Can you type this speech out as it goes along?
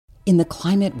In the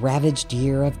climate-ravaged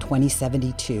year of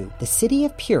 2072, the city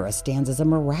of Pura stands as a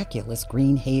miraculous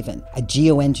green haven, a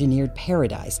geoengineered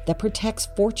paradise that protects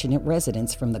fortunate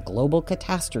residents from the global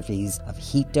catastrophes of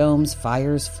heat domes,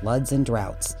 fires, floods, and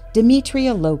droughts.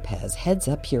 Demetria Lopez heads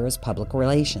up Pura's public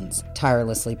relations,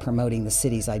 tirelessly promoting the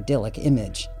city's idyllic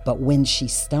image. But when she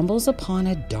stumbles upon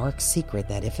a dark secret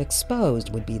that, if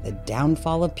exposed, would be the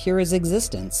downfall of Pura's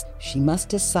existence, she must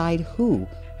decide who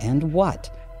and what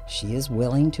she is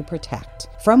willing to protect.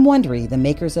 From Wondery, the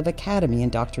makers of Academy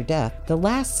and Dr. Death, The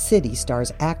Last City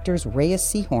stars actors Reyes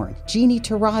Sehorn, Jeannie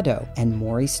Torrado, and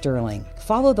Maury Sterling.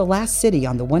 Follow The Last City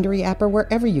on the Wondery app or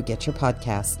wherever you get your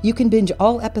podcasts. You can binge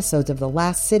all episodes of The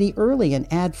Last City early and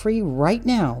ad-free right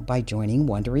now by joining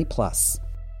Wondery Plus.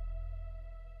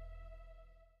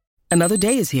 Another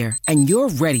day is here, and you're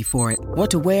ready for it.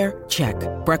 What to wear? Check.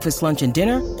 Breakfast, lunch, and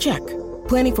dinner? Check.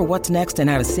 Planning for what's next and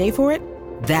how to save for it?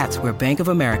 That's where Bank of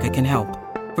America can help.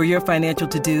 For your financial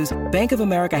to-dos, Bank of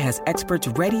America has experts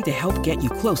ready to help get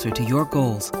you closer to your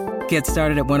goals. Get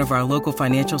started at one of our local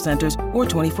financial centers or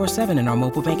 24/7 in our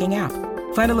mobile banking app.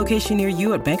 Find a location near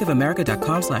you at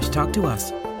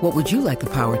bankofamerica.com/talktous. What would you like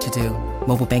the power to do?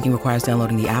 Mobile banking requires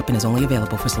downloading the app and is only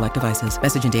available for select devices.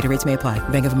 Message and data rates may apply.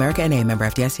 Bank of America N.A., member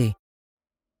FDIC.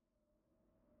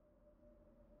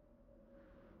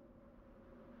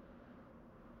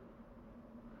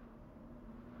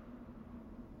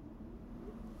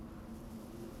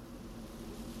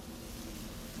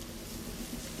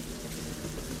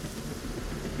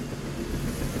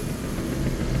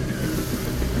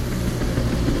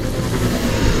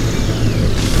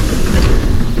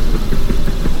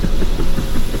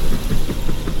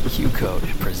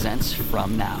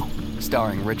 From Now,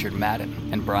 starring Richard Madden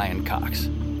and Brian Cox,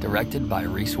 directed by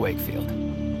Reese Wakefield.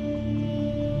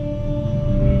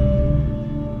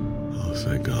 Oh,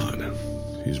 thank God.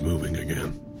 He's moving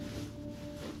again.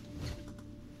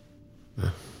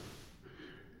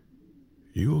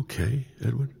 You okay,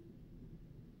 Edward?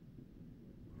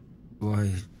 Why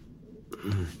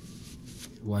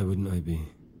wouldn't I be?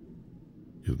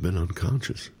 You've been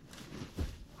unconscious.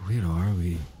 Where are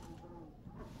we?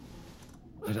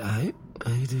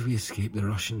 How did we escape the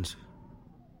Russians?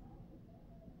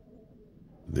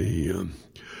 The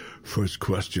first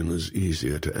question is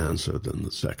easier to answer than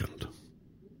the second.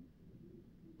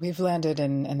 We've landed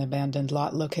in an abandoned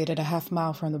lot located a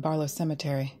half-mile from the Barlow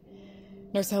Cemetery.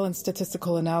 Nurse Helen's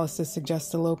statistical analysis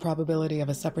suggests a low probability of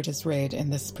a separatist raid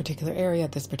in this particular area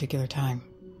at this particular time.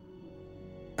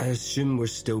 I assume we're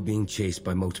still being chased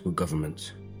by multiple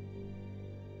governments.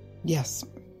 Yes,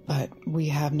 but we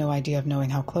have no idea of knowing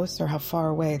how close or how far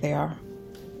away they are.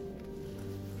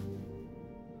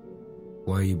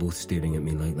 Why are you both staring at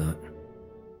me like that?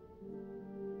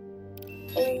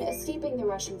 In escaping the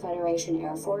Russian Federation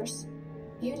Air Force,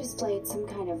 you displayed some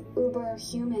kind of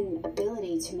uber-human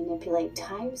ability to manipulate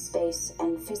time, space,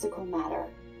 and physical matter.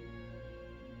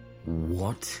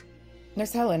 What?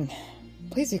 Nurse Helen,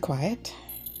 please be quiet.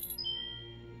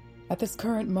 At this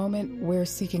current moment, we're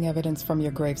seeking evidence from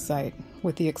your gravesite,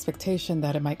 with the expectation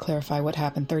that it might clarify what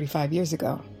happened 35 years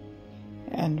ago,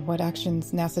 and what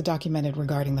actions NASA documented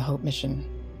regarding the Hope mission.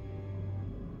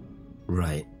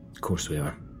 Right, of course we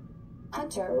are.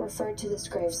 Hunter referred to this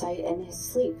gravesite in his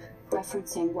sleep,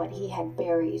 referencing what he had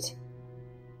buried.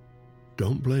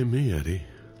 Don't blame me, Eddie.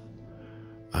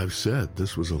 I've said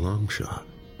this was a long shot.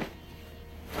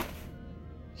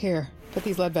 Here, put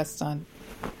these lead vests on.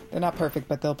 They're not perfect,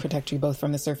 but they'll protect you both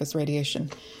from the surface radiation.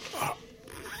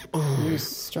 You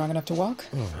strong enough to walk?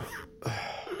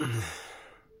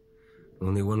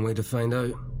 Only one way to find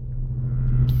out.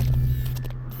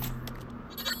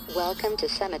 Welcome to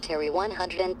Cemetery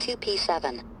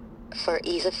 102P7. For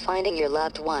ease of finding your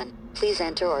loved one, please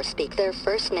enter or speak their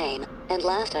first name and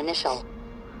last initial.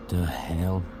 The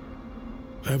hell?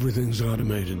 Everything's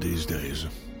automated these days.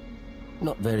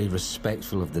 Not very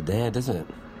respectful of the dead, is it?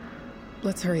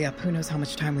 Let's hurry up. Who knows how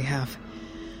much time we have.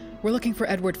 We're looking for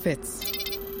Edward Fitz.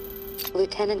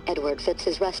 Lieutenant Edward Fitz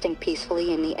is resting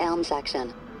peacefully in the Elm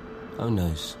section. Oh,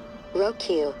 nice. Row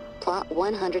Q, plot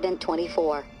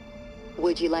 124.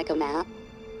 Would you like a map?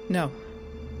 No.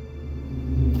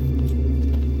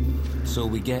 So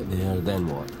we get there, then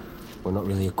what? We're not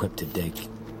really equipped to dig.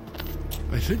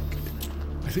 I think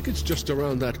it's just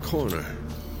around that corner.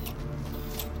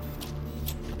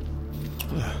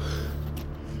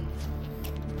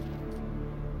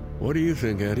 What do you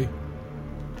think, Eddie?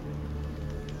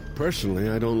 Personally,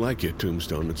 I don't like your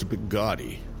tombstone. It's a bit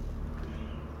gaudy.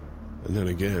 And then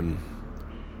again,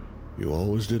 you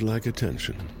always did like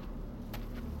attention.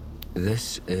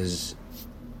 This is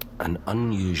an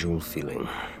unusual feeling.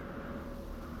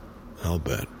 I'll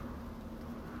bet.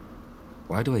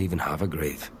 Why do I even have a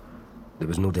grave? There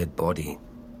was no dead body.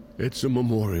 It's a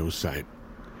memorial site.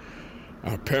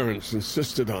 Our parents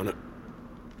insisted on it.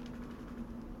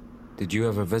 Did you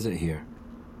ever visit here?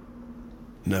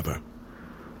 Never.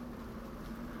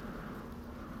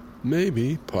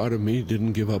 Maybe part of me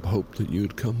didn't give up hope that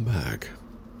you'd come back.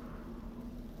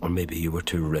 Or maybe you were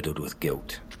too riddled with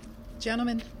guilt.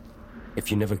 Gentlemen.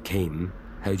 If you never came,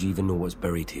 how do you even know what's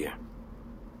buried here?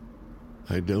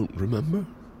 I don't remember.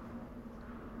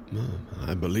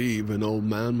 I believe an old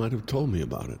man might have told me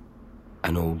about it.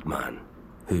 An old man?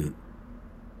 Who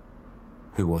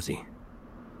was he?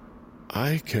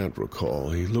 I can't recall.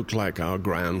 He looked like our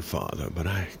grandfather, but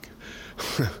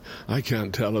I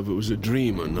can't tell if it was a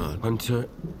dream or not. Hunter,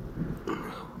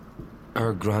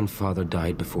 our grandfather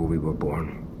died before we were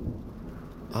born.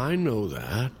 I know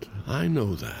that. I'm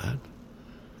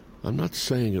not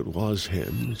saying it was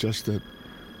him, just that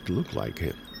it looked like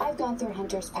him. I've gone through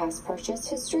Hunter's past purchase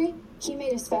history. He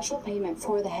made a special payment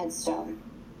for the headstone.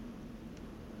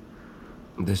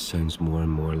 This sounds more and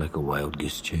more like a wild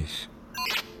goose chase.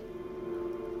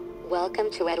 Welcome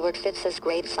to Edward Phipps's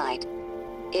gravesite.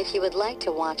 If you would like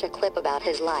to watch a clip about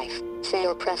his life, say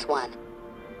or press 1.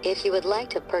 If you would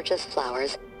like to purchase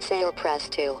flowers, say or press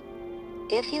 2.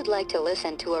 If you'd like to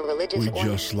listen to a religious... We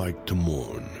just like to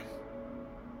mourn.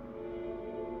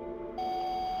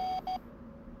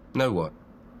 Now what?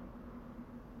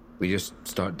 We just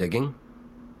start digging?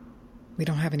 We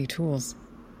don't have any tools.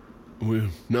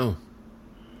 No.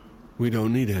 We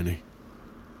don't need any.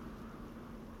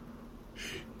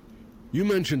 You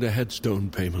mentioned a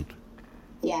headstone payment.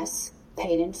 Yes,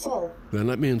 paid in full. Then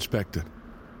let me inspect it.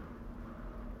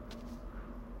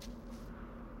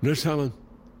 Nurse Helen,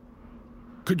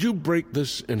 could you break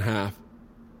this in half?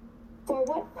 For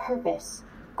what purpose?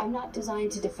 I'm not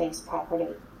designed to deface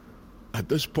property. At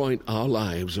this point, our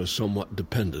lives are somewhat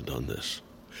dependent on this.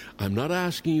 I'm not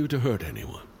asking you to hurt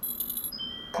anyone.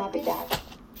 Copy that.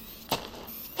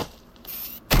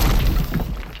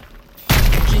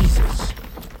 Jesus!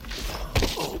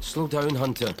 Slow down,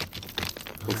 Hunter.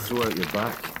 We'll throw out your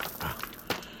back.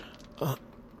 What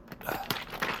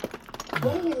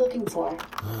are you looking for?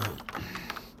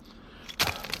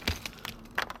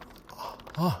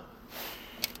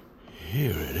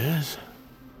 Here it is.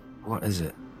 What is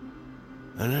it?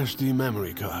 An SD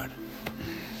memory card.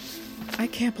 I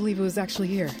can't believe it was actually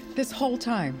here, this whole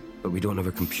time. But we don't have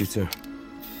a computer.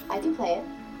 I can play it.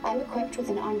 I'm equipped with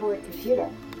an onboard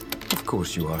computer. Of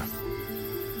course you are.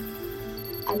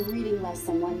 I'm reading less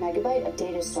than 1 megabyte of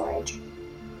data storage.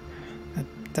 That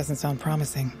doesn't sound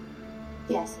promising.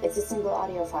 Yes, it's a single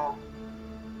audio file.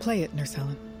 Play it, Nurse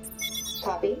Helen.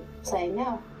 Copy. Playing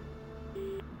now.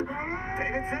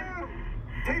 Davidson?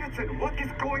 Davidson, what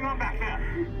is going on back there?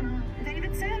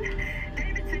 Davidson?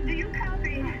 Davidson, do you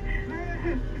copy? I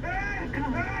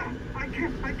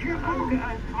can't move.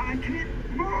 I can't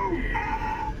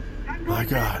move. My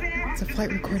God. It's a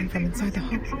flight recording from inside the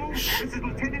home. This is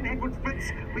Lieutenant Edward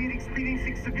Phipps. We are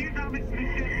experiencing severe damage to the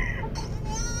ship.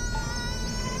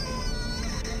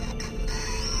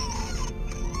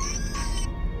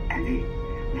 Eddie,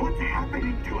 what's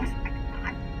happening to us?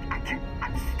 I can't.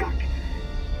 I'm stuck.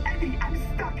 Eddie, I'm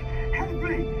stuck. Help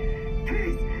me.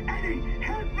 Please, Eddie,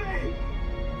 help me.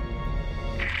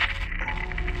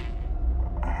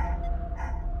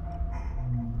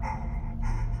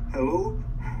 Hello?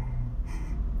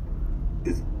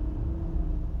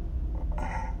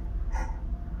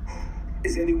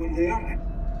 Is anyone there?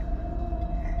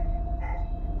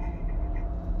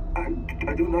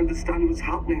 I don't understand what's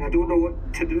happening. I don't know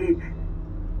what to do.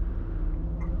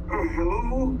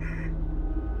 Hello?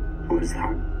 What is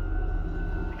that?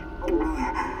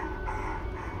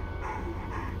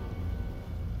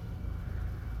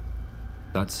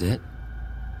 That's it?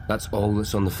 That's all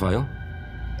that's on the file?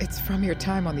 It's from your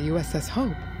time on the USS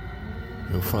Hope.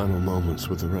 Your final moments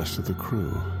with the rest of the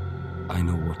crew. I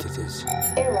know what it is.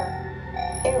 Error.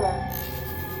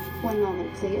 1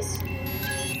 moment, please.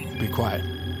 Be quiet.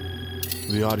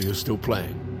 The audio's still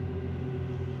playing.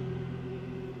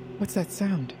 What's that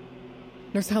sound?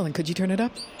 Nurse Helen, could you turn it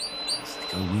up? It's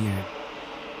like a weird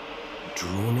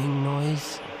droning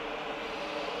noise.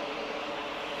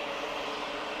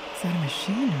 Is that a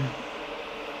machine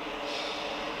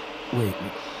or... Wait,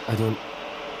 I don't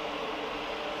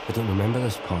remember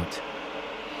this part.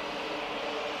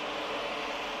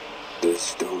 There's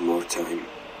still more time.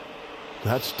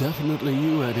 That's definitely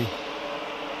you, Eddie.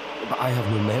 But I have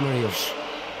no memory of...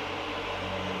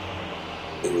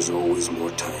 There's always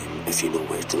more time if you know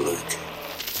where to look.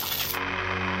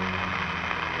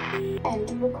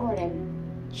 End recording.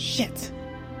 Shit!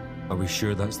 Are we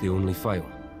sure that's the only file?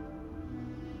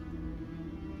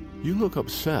 You look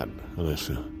upset,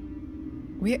 Alyssa.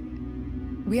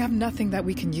 We have nothing that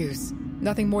we can use.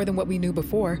 Nothing more than what we knew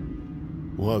before.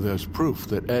 Well, there's proof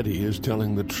that Eddie is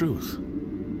telling the truth.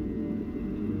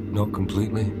 Not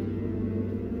completely.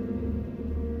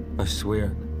 I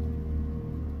swear.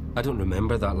 I don't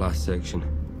remember that last section.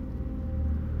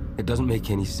 It doesn't make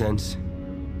any sense.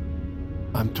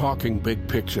 I'm talking big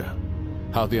picture.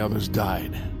 How the others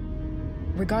died.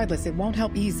 Regardless, it won't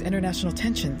help ease international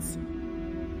tensions.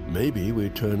 Maybe we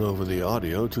turn over the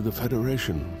audio to the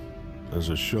Federation as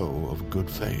a show of good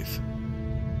faith.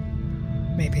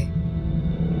 Maybe.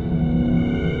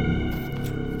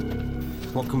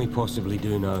 What can we possibly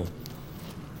do now?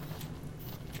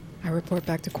 I report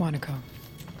back to Quantico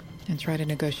and try to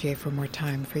negotiate for more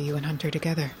time for you and Hunter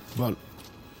together. But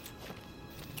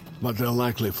they'll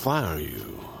likely fire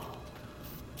you.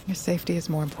 Your safety is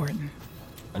more important.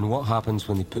 And what happens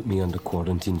when they put me under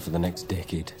quarantine for the next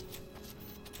decade?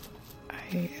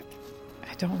 I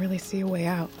don't really see a way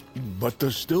out. But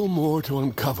there's still more to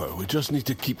uncover. We just need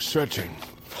to keep searching.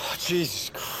 Oh, Jesus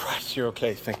Christ, you're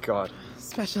okay, thank God.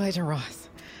 Special Agent Ross.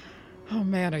 Oh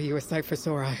man, are you a sight for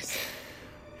sore eyes.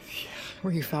 Yeah.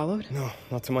 Were you followed? No,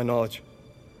 not to my knowledge.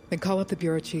 Then call up the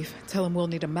bureau chief. Tell him we'll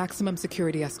need a maximum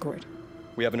security escort.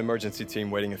 We have an emergency team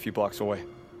waiting a few blocks away.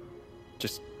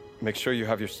 Just make sure you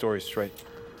have your story straight.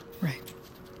 Right.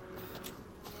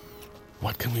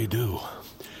 What can we do?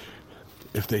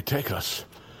 If they take us,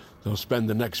 they'll spend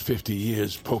the next 50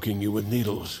 years poking you with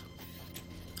needles.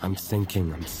 I'm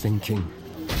thinking.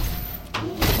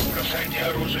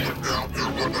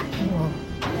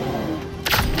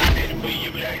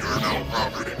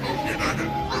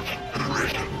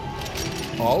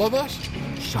 All of us?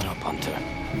 Shut up, Hunter.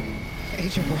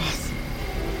 Agent Ross,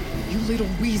 you little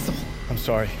weasel. I'm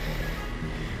sorry.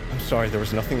 There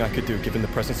was nothing I could do given the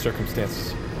present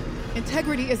circumstances.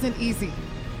 Integrity isn't easy.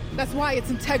 That's why it's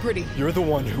integrity. You're the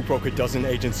one who broke a dozen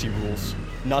agency rules,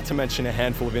 not to mention a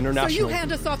handful of international... So you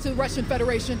hand us off to the Russian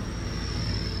Federation?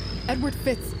 Edward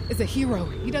Fitz is a hero.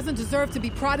 He doesn't deserve to be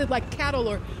prodded like cattle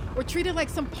or treated like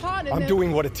some pawn in I'm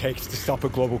doing what it takes to stop a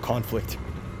global conflict.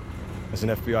 As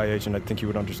an FBI agent, I think you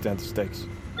would understand the stakes.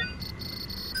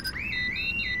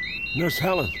 Nurse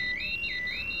Helen.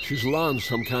 She's launched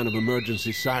some kind of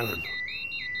emergency siren.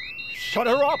 Shut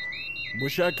her up!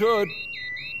 Wish I could.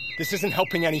 This isn't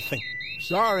helping anything.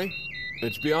 Sorry.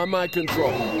 It's beyond my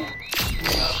control.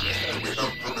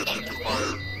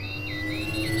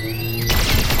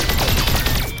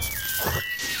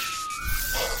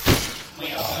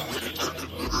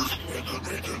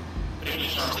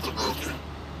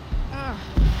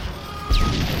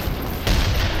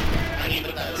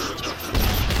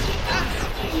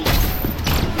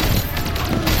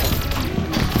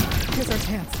 Here's our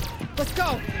chance. Let's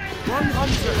go! Run,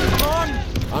 Hunter! Run!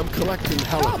 I'm collecting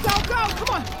Helen. Go! Come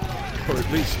on! Or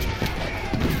at least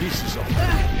pieces of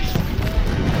her.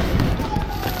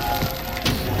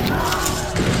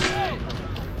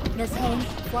 Nurse Helen,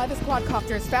 fly this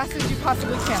quadcopter as fast as you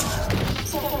possibly can.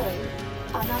 Sorry,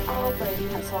 I'm not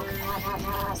operating at full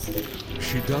capacity.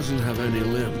 She doesn't have any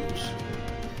limbs.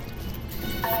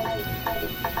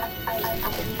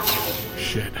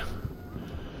 Shit.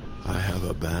 I have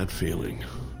a bad feeling.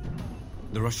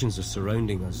 The Russians are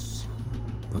surrounding us,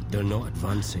 but they're not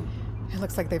advancing. It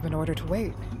looks like they've been ordered to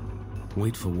wait.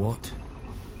 Wait for what?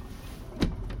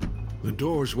 The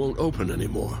doors won't open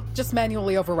anymore. Just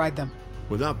manually override them.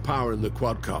 Without power in the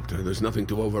quadcopter, there's nothing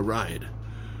to override.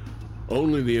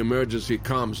 Only the emergency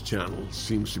comms channel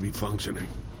seems to be functioning.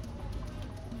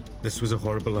 This was a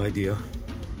horrible idea.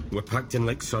 We're packed in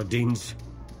like sardines.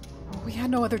 We had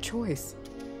no other choice.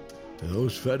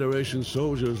 Those Federation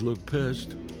soldiers look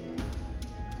pissed.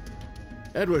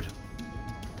 Edward,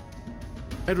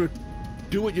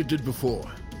 do what you did before.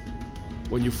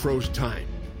 When you froze time.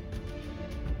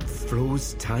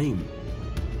 Froze time?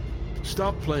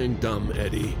 Stop playing dumb,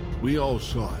 Eddie. We all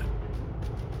saw it.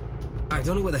 I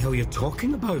don't know what the hell you're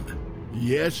talking about.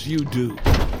 Yes, you do.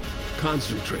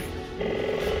 Concentrate.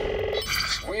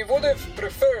 We would have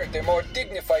preferred a more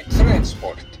dignified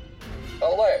transport.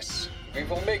 Alas, we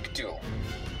will make do.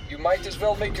 You might as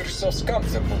well make yourselves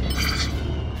comfortable.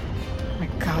 Oh my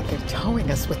God, they're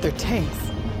towing us with their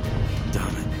tanks.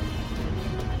 Damn it.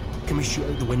 Can we shoot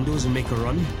out the windows and make a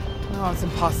run? No, it's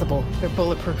impossible. They're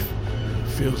bulletproof.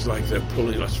 Feels like they're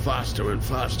pulling us faster and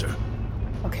faster.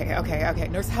 Okay.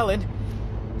 Nurse Helen.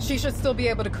 She should still be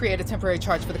able to create a temporary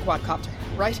charge for the quadcopter,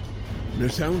 right?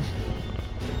 Nurse Helen?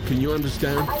 Can you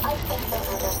understand?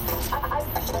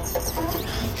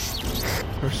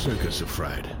 Her circuits are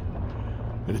fried.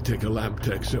 It'd take a lab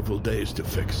tech several days to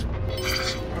fix.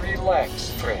 Relax,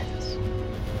 friends.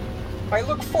 I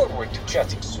look forward to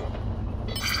chatting soon.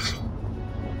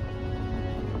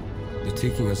 They're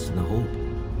taking us to the Hope.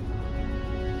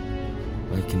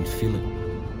 I can feel it.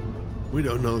 We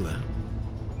don't know that.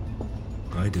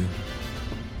 I do.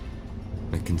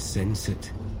 I can sense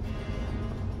it.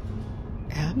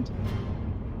 And?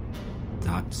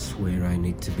 That's where I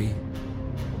need to be.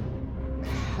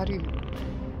 How do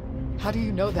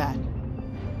you know that?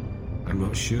 I'm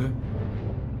not sure.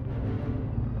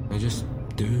 I just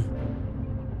do.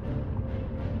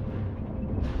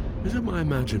 Is it my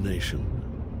imagination?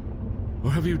 Or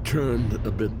have you turned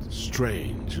a bit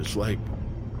strange? It's like...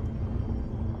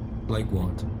 Like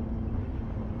what?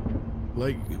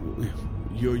 Like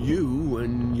you're you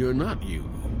and you're not you.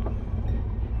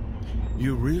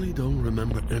 You really don't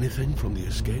remember anything from the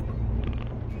escape?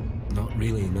 Not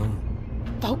really, no.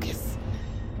 Focus.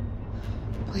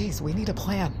 Please, we need a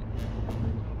plan.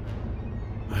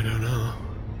 I don't know.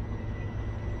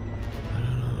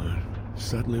 It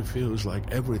suddenly feels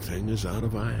like everything is out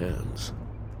of our hands.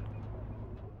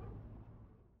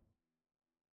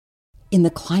 In the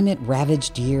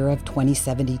climate-ravaged year of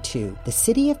 2072, the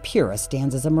city of Pura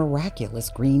stands as a miraculous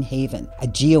green haven, a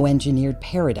geoengineered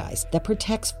paradise that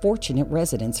protects fortunate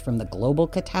residents from the global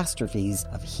catastrophes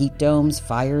of heat domes,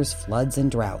 fires, floods,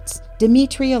 and droughts.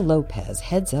 Demetria Lopez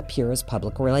heads up Pura's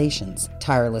public relations,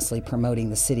 tirelessly promoting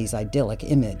the city's idyllic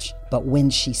image. But when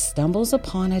she stumbles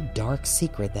upon a dark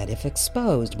secret that, if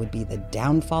exposed, would be the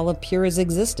downfall of Pura's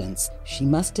existence, she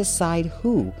must decide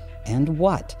who and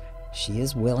what she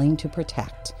is willing to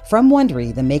protect. From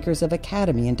Wondery, the makers of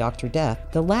Academy and Dr. Death,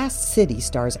 The Last City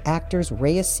stars actors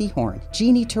Reyes Sehorn,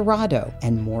 Jeannie Tirado,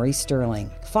 and Maury Sterling.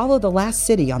 Follow The Last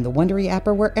City on the Wondery app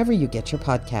or wherever you get your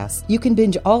podcasts. You can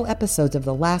binge all episodes of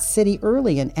The Last City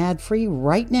early and ad-free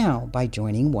right now by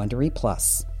joining Wondery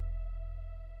Plus.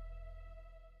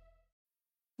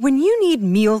 When you need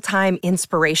mealtime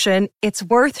inspiration, it's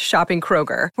worth shopping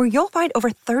Kroger, where you'll find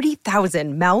over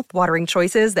 30,000 mouth-watering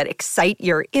choices that excite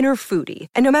your inner foodie.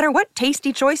 And no matter what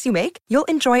tasty choice you make, you'll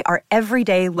enjoy our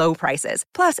everyday low prices,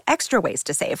 plus extra ways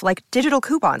to save, like digital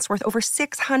coupons worth over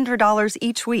 $600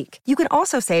 each week. You can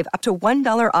also save up to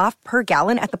 $1 off per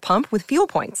gallon at the pump with fuel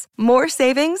points. More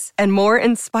savings and more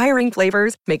inspiring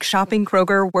flavors make shopping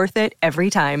Kroger worth it every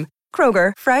time.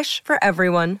 Kroger, fresh for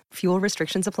everyone. Fuel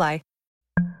restrictions apply.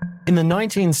 In the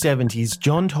 1970s,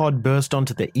 John Todd burst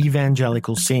onto the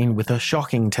evangelical scene with a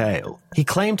shocking tale. He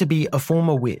claimed to be a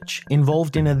former witch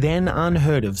involved in a then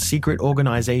unheard-of secret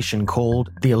organization called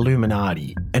the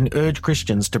Illuminati and urged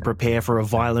Christians to prepare for a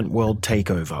violent world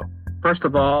takeover. First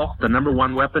of all, the number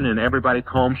one weapon in everybody's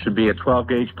home should be a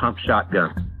 12-gauge pump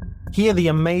shotgun. Hear the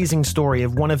amazing story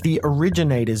of one of the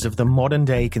originators of the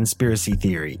modern-day conspiracy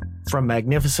theory. From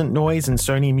Magnificent Noise and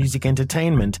Sony Music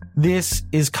Entertainment, this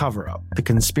is Cover Up, the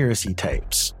Conspiracy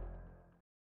Tapes.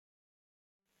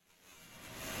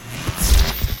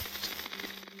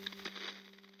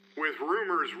 With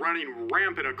rumors running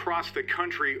rampant across the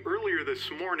country earlier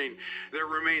this morning, there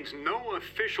remains no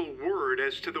official word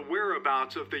as to the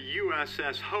whereabouts of the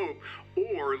USS Hope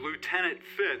or Lieutenant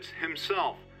Fitz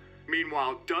himself.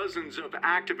 Meanwhile, dozens of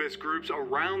activist groups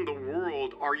around the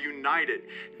world are united,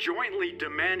 jointly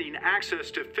demanding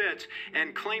access to Fitz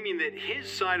and claiming that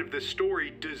his side of the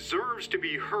story deserves to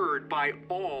be heard by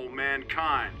all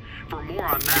mankind. For more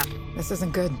on that... This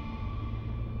isn't good.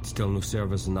 Still no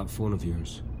service on that phone of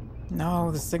yours.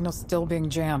 No, the signal's still being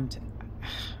jammed.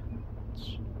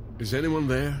 Is anyone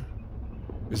there?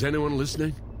 Is anyone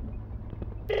listening?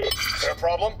 Is there a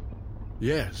problem?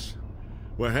 Yes.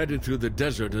 We're headed through the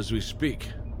desert as we speak.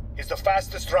 It's the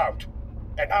fastest route.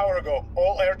 An hour ago,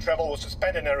 all air travel was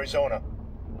suspended in Arizona.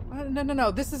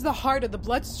 No. This is the heart of the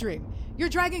bloodstream. You're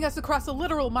dragging us across a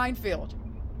literal minefield.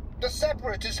 The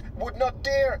Separatists would not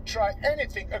dare try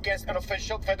anything against an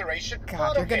official Federation.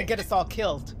 God, you're gonna get us all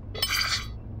killed.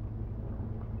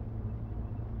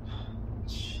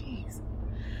 Jeez.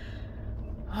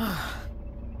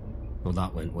 Well,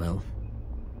 that went well.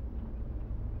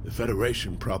 The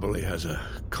Federation probably has a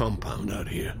compound out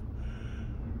here.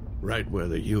 Right where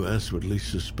the U.S. would least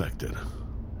suspect it.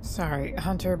 Sorry,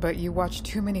 Hunter, but you watch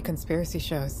too many conspiracy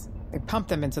shows. They pump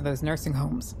them into those nursing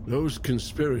homes. Those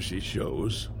conspiracy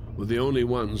shows were the only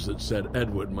ones that said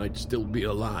Edward might still be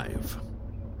alive.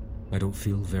 I don't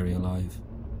feel very alive.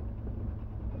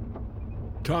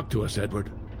 Talk to us,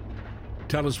 Edward.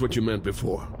 Tell us what you meant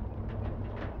before.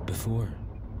 Before?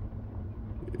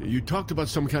 You talked about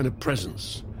some kind of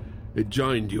presence. It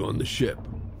joined you on the ship.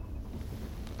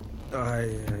 I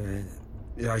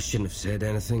shouldn't have said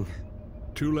anything.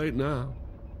 Too late now.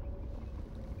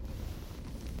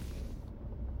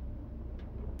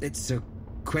 It's a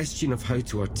question of how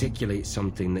to articulate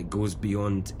something that goes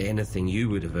beyond anything you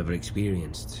would have ever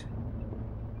experienced.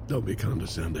 Don't be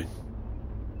condescending.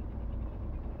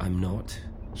 I'm not.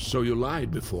 So you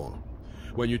lied before,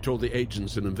 when you told the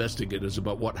agents and investigators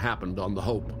about what happened on the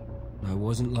Hope. I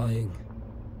wasn't lying.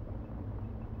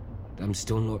 I'm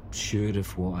still not sure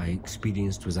if what I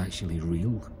experienced was actually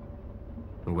real,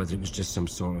 or whether it was just some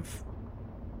sort of...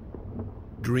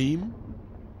 dream?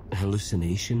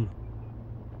 Hallucination.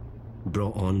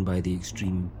 Brought on by the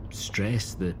extreme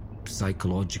stress, the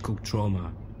psychological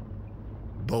trauma.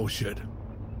 Bullshit.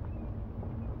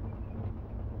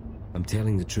 I'm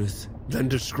telling the truth. Then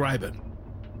describe it.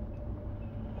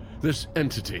 This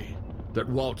entity that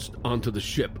waltzed onto the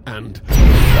ship and...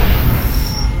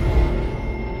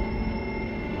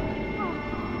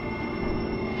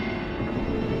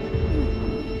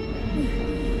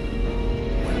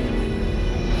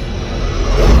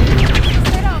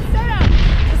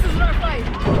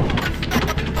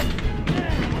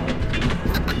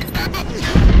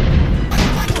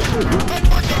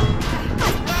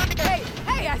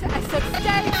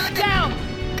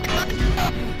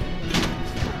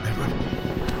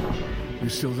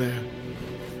 Still there?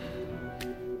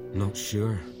 Not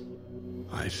sure.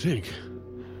 I think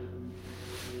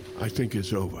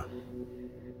it's over.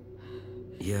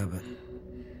 Yeah, but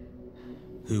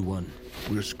who won?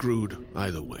 We're screwed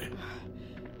either way.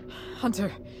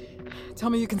 Hunter,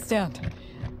 tell me you can stand.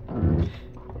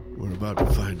 We're about to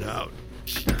find out.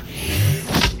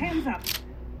 Hands up.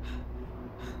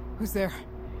 Who's there?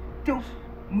 Don't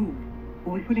move.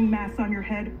 We'll be putting masks on your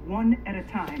head one at a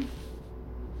time.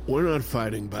 We're not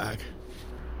fighting back.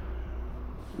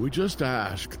 We just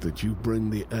ask that you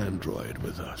bring the android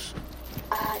with us.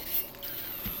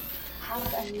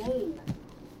 Have a name.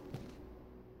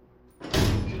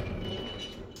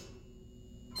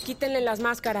 Quítenle las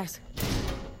máscaras.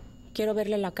 Quiero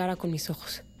verle la cara con mis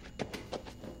ojos.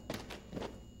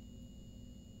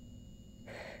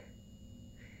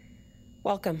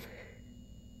 Welcome.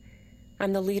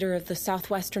 I'm the leader of the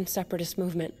Southwestern Separatist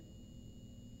Movement.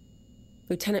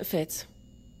 Lieutenant Fitz.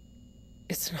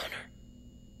 It's an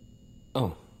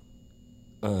honor.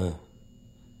 Oh.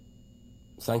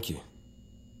 Thank you.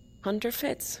 Hunter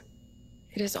Fitz.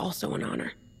 It is also an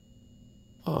honor.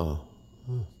 Oh.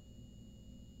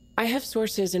 I have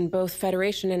sources in both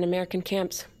Federation and American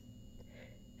camps,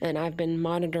 and I've been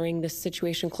monitoring this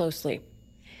situation closely.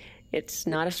 It's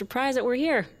not a surprise that we're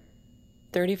here.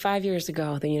 35 years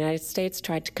ago, the United States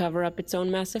tried to cover up its own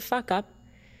massive fuck-up,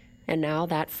 and now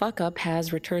that fuck-up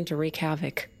has returned to wreak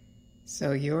havoc.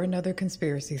 So you're another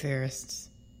conspiracy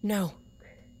theorist? No.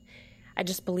 I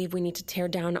just believe we need to tear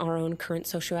down our own current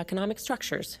socioeconomic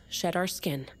structures, shed our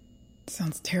skin.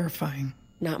 Sounds terrifying.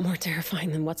 Not more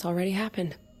terrifying than what's already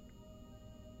happened.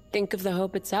 Think of the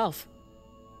Hope itself.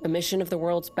 A mission of the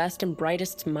world's best and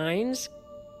brightest minds,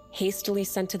 hastily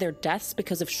sent to their deaths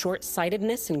because of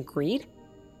short-sightedness and greed?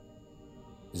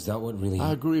 Is that what really...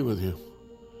 I agree with you.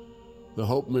 The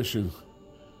Hope mission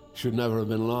should never have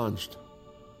been launched.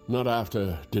 Not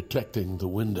after detecting the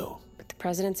window. But the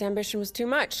President's ambition was too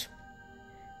much.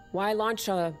 Why launch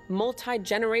a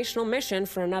multi-generational mission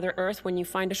for another Earth when you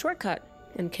find a shortcut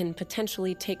and can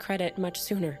potentially take credit much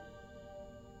sooner?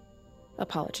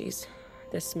 Apologies.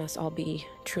 This must all be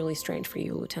truly strange for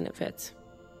you, Lieutenant Fitz.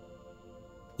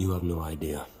 You have no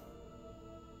idea.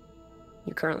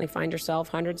 You currently find yourself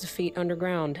hundreds of feet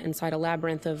underground inside a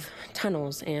labyrinth of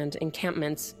tunnels and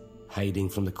encampments. Hiding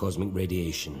from the cosmic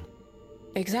radiation.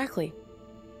 Exactly.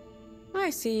 I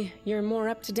see you're more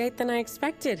up to date than I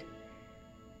expected.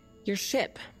 Your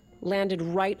ship landed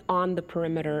right on the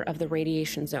perimeter of the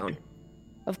radiation zone.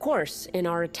 Of course, in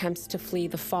our attempts to flee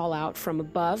the fallout from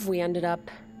above, we ended up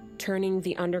turning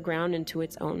the underground into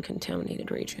its own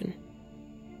contaminated region.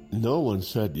 No one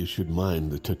said you should mine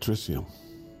the Tetricium.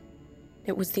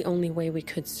 It was the only way we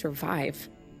could survive.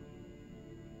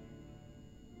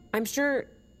 I'm sure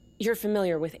you're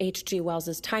familiar with H.G.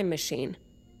 Wells's Time Machine.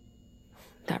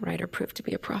 That writer proved to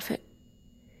be a prophet.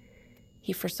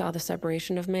 He foresaw the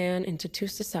separation of man into two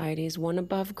societies, one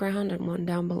above ground and one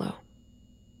down below.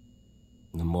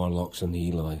 The Morlocks and the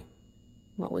Eli.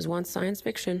 What was once science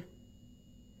fiction,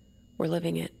 we're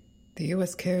living it. The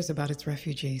U.S. cares about its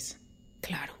refugees.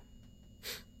 Claro.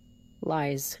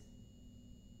 Lies.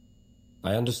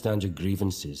 I understand your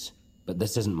grievances, but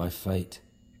this isn't my fight.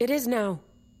 It is now.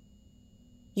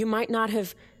 You might not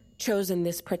have chosen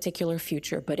this particular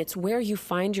future, but it's where you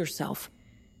find yourself.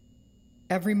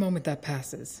 Every moment that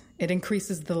passes, it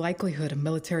increases the likelihood of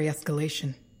military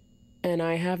escalation. And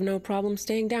I have no problem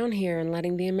staying down here and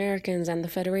letting the Americans and the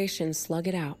Federation slug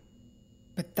it out.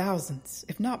 But thousands,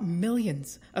 if not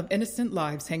millions, of innocent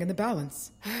lives hang in the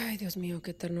balance. Ay, Dios mío,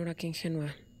 qué ternura, qué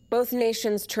ingenua. Both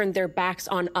nations turned their backs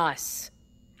on us.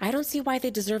 I don't see why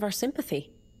they deserve our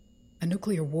sympathy. A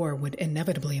nuclear war would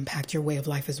inevitably impact your way of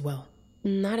life as well.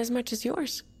 Not as much as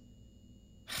yours.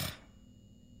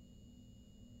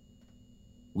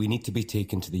 We need to be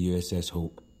taken to the USS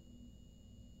Hope.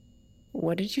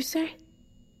 What did you say?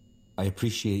 I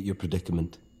appreciate your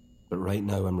predicament, but right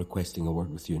now I'm requesting a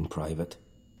word with you in private.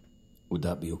 Would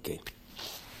that be okay?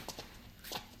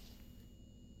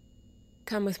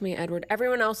 Come with me, Edward.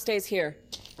 Everyone else stays here.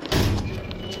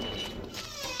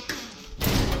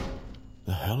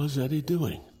 The hell is Eddie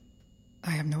doing?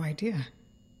 I have no idea.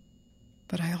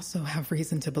 But I also have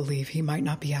reason to believe he might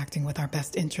not be acting with our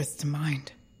best interests in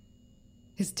mind.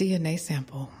 His DNA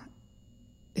sample,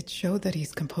 it showed that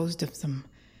he's composed of some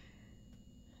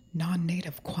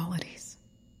non-native qualities.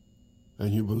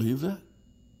 And you believe that?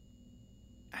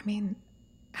 I mean,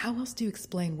 how else do you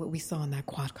explain what we saw in that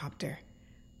quadcopter?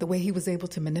 The way he was able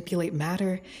to manipulate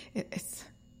matter, it's...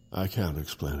 I can't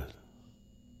explain it.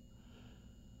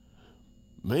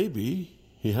 Maybe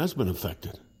he has been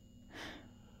affected.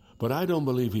 But I don't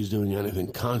believe he's doing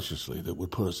anything consciously that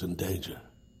would put us in danger.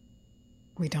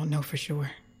 We don't know for sure.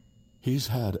 He's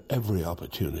had every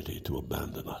opportunity to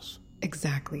abandon us.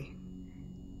 Exactly.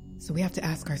 So we have to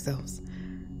ask ourselves,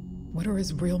 what are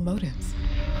his real motives?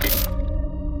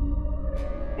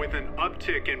 With an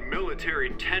uptick in military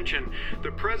tension,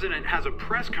 the president has a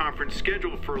press conference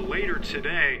scheduled for later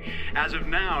today. As of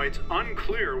now, it's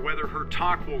unclear whether her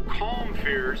talk will calm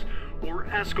fears or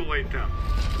escalate them.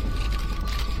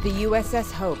 The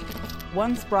USS Hope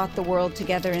once brought the world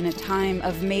together in a time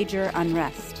of major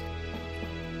unrest.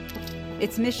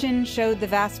 Its mission showed the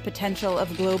vast potential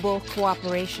of global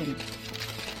cooperation.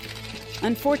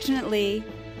 Unfortunately,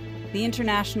 the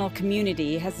international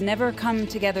community has never come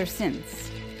together since,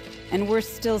 and we're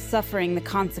still suffering the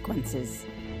consequences.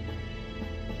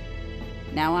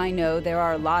 Now I know there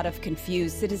are a lot of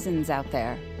confused citizens out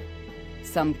there.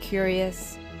 Some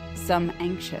curious, some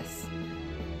anxious.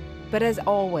 But as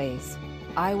always,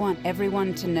 I want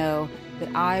everyone to know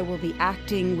that I will be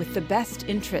acting with the best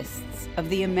interests of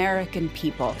the American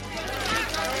people.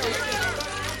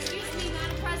 Excuse me,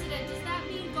 Madam President, does that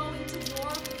mean going to war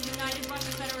with the United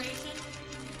Russian Federation?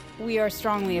 We are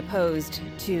strongly opposed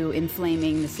to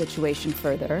inflaming the situation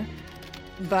further.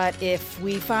 But if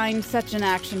we find such an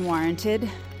action warranted,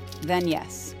 then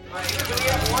yes.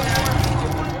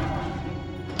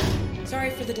 Sorry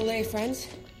for the delay, friends.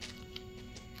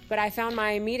 But I found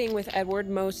my meeting with Edward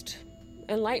most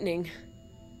enlightening.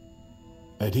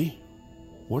 Eddie?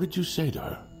 What did you say to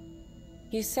her?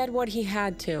 He said what he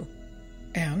had to.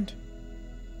 And?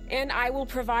 And I will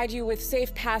provide you with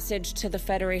safe passage to the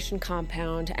Federation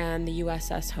compound and the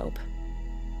USS Hope.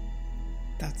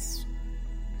 That's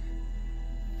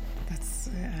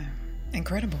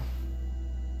incredible.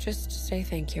 Just say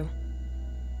thank you.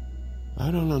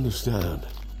 I don't understand.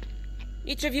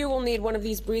 Each of you will need one of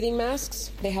these breathing masks.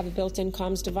 They have a built-in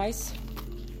comms device.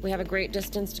 We have a great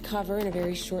distance to cover in a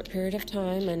very short period of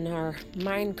time, and our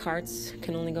mine carts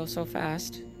can only go so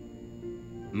fast.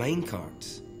 Mine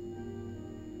carts?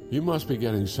 You must be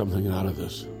getting something out of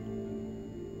this.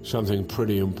 Something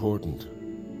pretty important.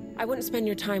 I wouldn't spend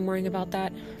your time worrying about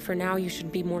that. For now, you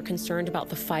should be more concerned about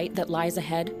the fight that lies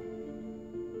ahead.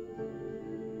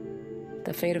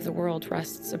 The fate of the world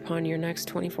rests upon your next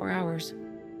 24 hours.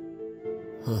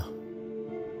 Huh.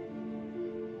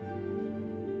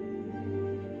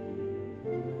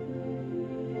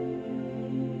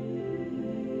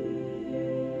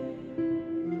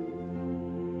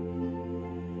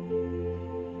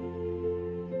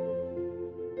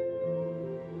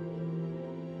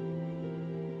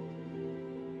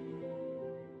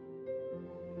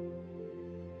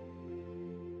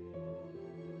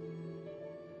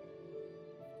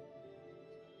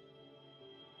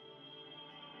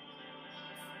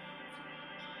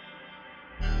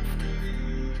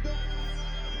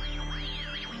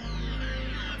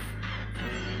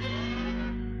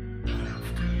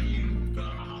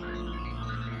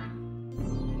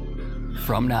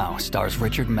 From Now stars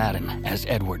Richard Madden as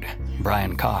Edward,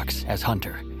 Brian Cox as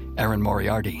Hunter, Erin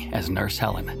Moriarty as Nurse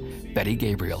Helen, Betty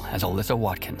Gabriel as Alyssa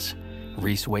Watkins,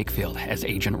 Reese Wakefield as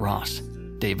Agent Ross,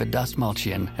 David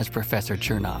Dastmalchian as Professor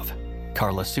Chernov,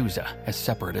 Carla Souza as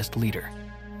Separatist Leader,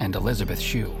 and Elizabeth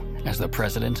Shue as the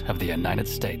President of the United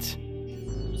States.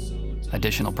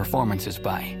 Additional performances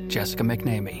by Jessica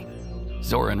McNamee,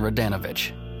 Zoran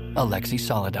Radanovich, Alexei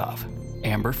Solodov,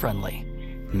 Amber Friendly,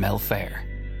 Mel Fair.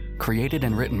 Created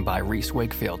and written by Reese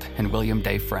Wakefield and William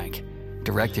Day Frank.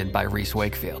 Directed by Reese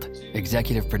Wakefield.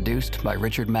 Executive produced by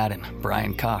Richard Madden,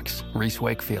 Brian Cox, Reese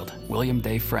Wakefield, William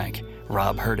Dave Frank,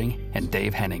 Rob Herding, and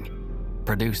Dave Henning.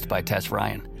 Produced by Tess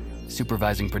Ryan.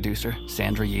 Supervising producer,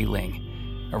 Sandra Yee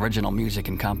Ling. Original music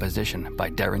and composition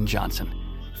by Darren Johnson.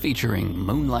 Featuring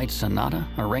Moonlight Sonata,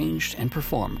 arranged and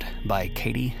performed by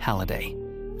Katie Halliday.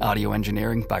 Audio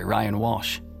engineering by Ryan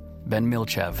Walsh, Ben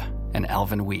Milchev, and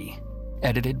Alvin Wee.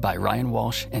 Edited by Ryan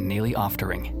Walsh and Neely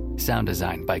Oftering. Sound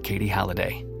design by Katie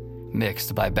Halliday.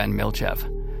 Mixed by Ben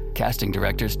Milchev. Casting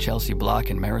directors Chelsea Block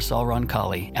and Marisol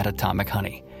Roncalli at Atomic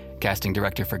Honey. Casting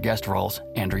director for guest roles,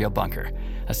 Andrea Bunker.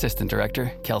 Assistant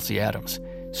director, Kelsey Adams.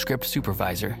 Script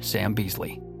supervisor, Sam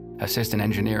Beasley. Assistant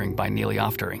engineering by Neely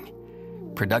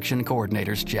Oftering. Production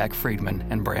coordinators, Jack Friedman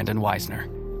and Brandon Weisner.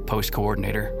 Post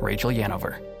coordinator, Rachel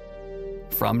Yanover.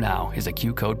 From Now is a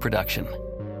Q-Code production.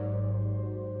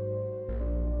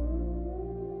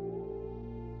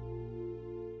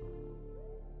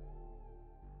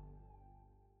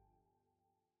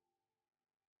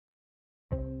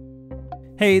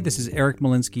 Hey, this is Eric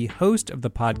Molinsky, host of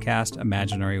the podcast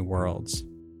Imaginary Worlds.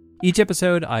 Each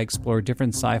episode, I explore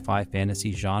different sci-fi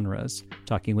fantasy genres,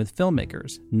 talking with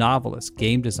filmmakers, novelists,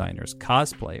 game designers,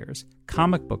 cosplayers,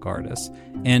 comic book artists,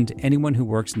 and anyone who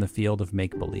works in the field of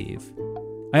make-believe.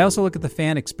 I also look at the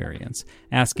fan experience,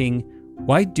 asking,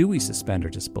 why do we suspend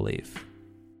our disbelief?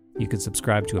 You can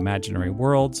subscribe to Imaginary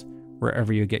Worlds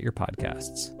wherever you get your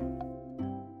podcasts.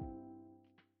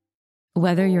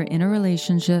 Whether you're in a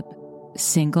relationship,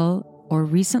 single, or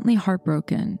recently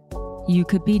heartbroken, you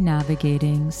could be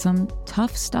navigating some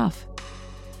tough stuff.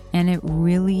 And it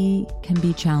really can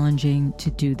be challenging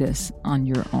to do this on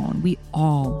your own. We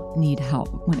all need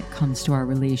help when it comes to our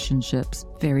relationships,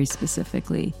 very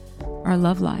specifically, our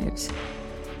love lives.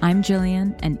 I'm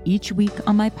Jillian, and each week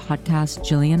on my podcast,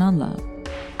 Jillian on Love,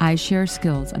 I share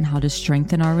skills on how to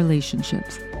strengthen our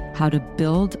relationships, how to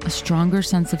build a stronger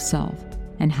sense of self,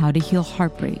 and how to heal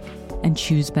heartbreak and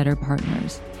choose better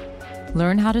partners.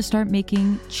 Learn how to start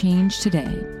making change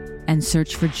today and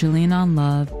search for Jillian on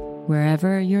Love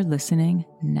wherever you're listening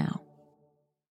now.